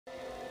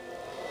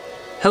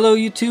Hello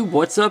YouTube,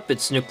 what's up?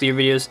 It's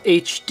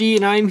NuclearVideosHD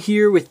and I'm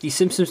here with the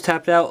Simpsons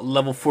Tapped Out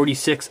level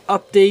 46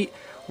 update.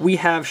 We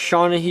have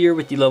Shauna here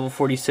with the level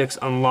 46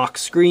 unlock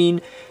screen,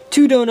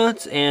 2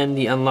 donuts, and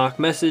the unlock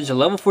message. A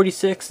level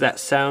 46, that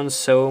sounds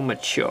so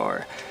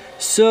mature.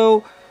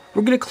 So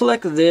we're going to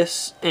collect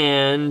this,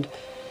 and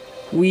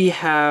we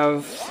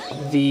have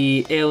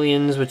the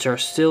aliens which are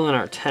still in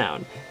our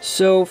town.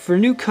 So for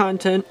new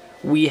content,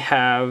 we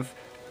have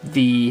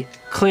the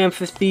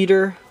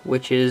Clamphitheater,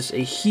 which is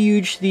a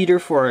huge theater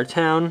for our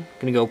town.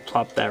 Gonna go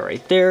plop that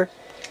right there.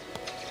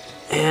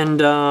 And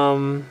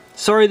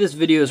sorry this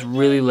video is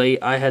really late.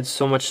 I had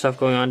so much stuff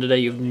going on today,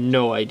 you have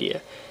no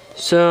idea.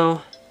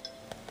 So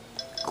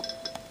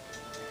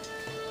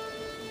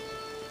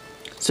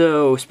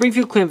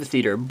Springfield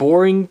Clamphitheater,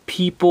 boring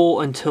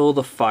people until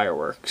the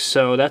fireworks.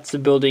 So that's the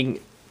building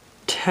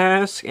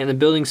task, and the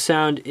building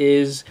sound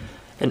is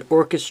an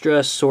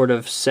orchestra sort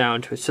of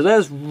sound to it. So that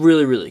is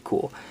really, really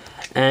cool.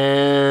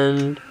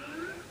 And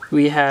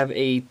we have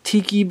a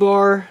tiki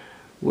bar,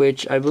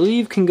 which I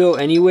believe can go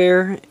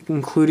anywhere,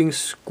 including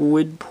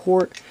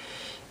Squidport,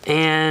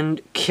 and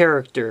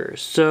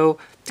characters. So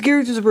the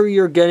characters we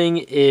are getting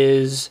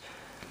is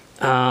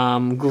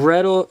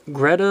Greta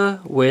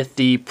with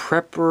the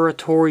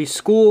preparatory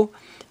school,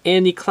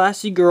 and the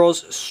Classy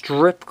Girls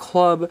Strip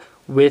Club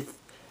with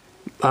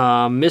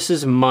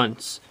Mrs.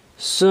 Muntz.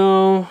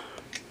 So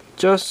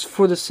just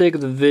for the sake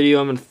of the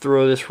video, I'm going to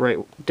throw this right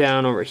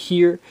down over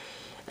here.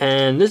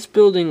 And this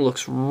building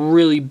looks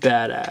really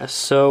badass.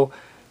 So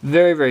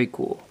very, very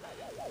cool.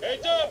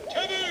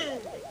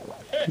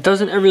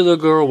 Doesn't every little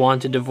girl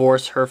want to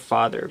divorce her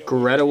father?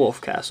 Greta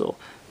Wolfcastle.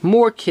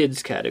 More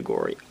kids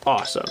category.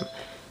 Awesome.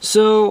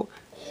 So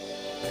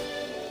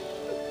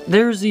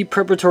there's the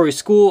preparatory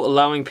school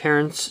allowing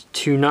parents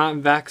to not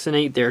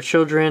vaccinate their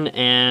children,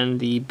 and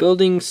the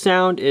building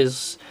sound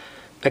is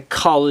a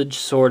college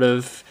sort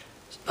of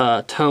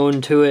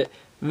tone to it.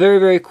 Very,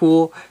 very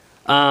cool.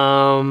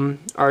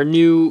 Our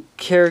new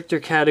character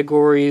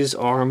categories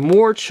are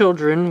more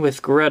children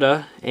with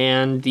Greta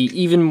and the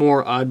even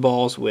more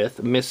oddballs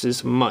with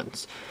Mrs.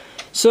 Muntz.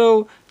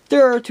 So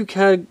there are 2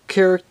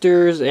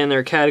 characters and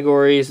their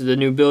categories, the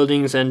new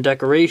buildings and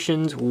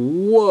decorations.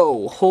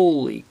 Whoa,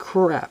 holy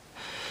crap.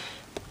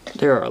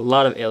 There are a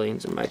lot of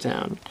aliens in my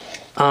town.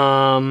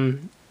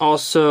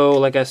 Also,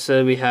 like I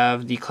said, we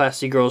have the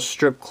Classy Girls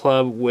Strip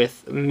Club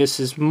with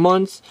Mrs.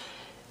 Muntz.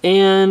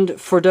 And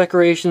for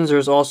decorations,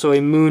 there's also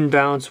a moon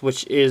bounce,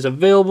 which is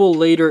available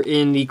later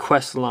in the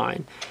quest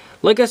line.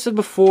 Like I said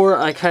before,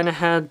 I kind of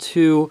had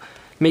to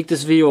make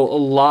this video a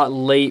lot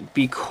late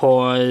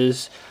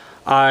because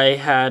I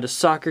had a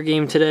soccer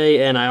game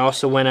today, and I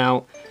also went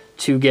out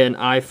to get an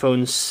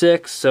iPhone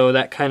 6, so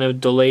that kind of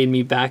delayed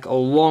me back a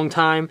long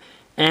time.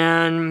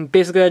 And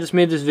basically, I just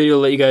made this video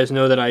to let you guys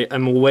know that I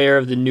am aware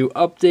of the new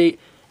update,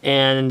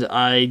 and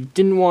I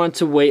didn't want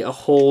to wait a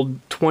whole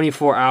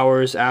 24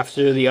 hours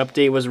after the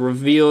update was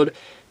revealed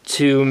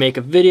to make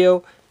a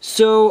video.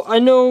 So I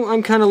know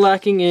I'm kind of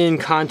lacking in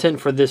content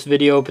for this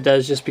video, but that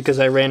is just because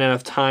I ran out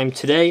of time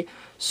today.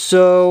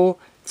 So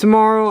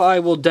tomorrow I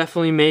will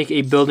definitely make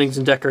a buildings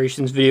and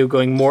decorations video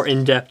going more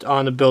in depth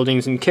on the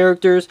buildings and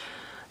characters.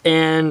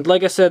 And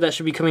like I said, that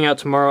should be coming out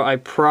tomorrow. I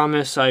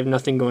promise. I have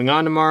nothing going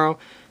on tomorrow.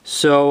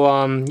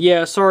 So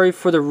yeah, sorry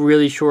for the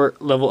really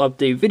short level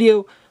update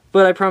video,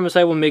 but I promise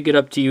I will make it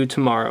up to you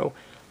tomorrow.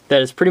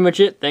 That is pretty much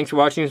it. Thanks for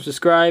watching and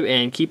subscribe,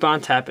 and keep on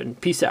tapping.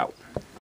 Peace out.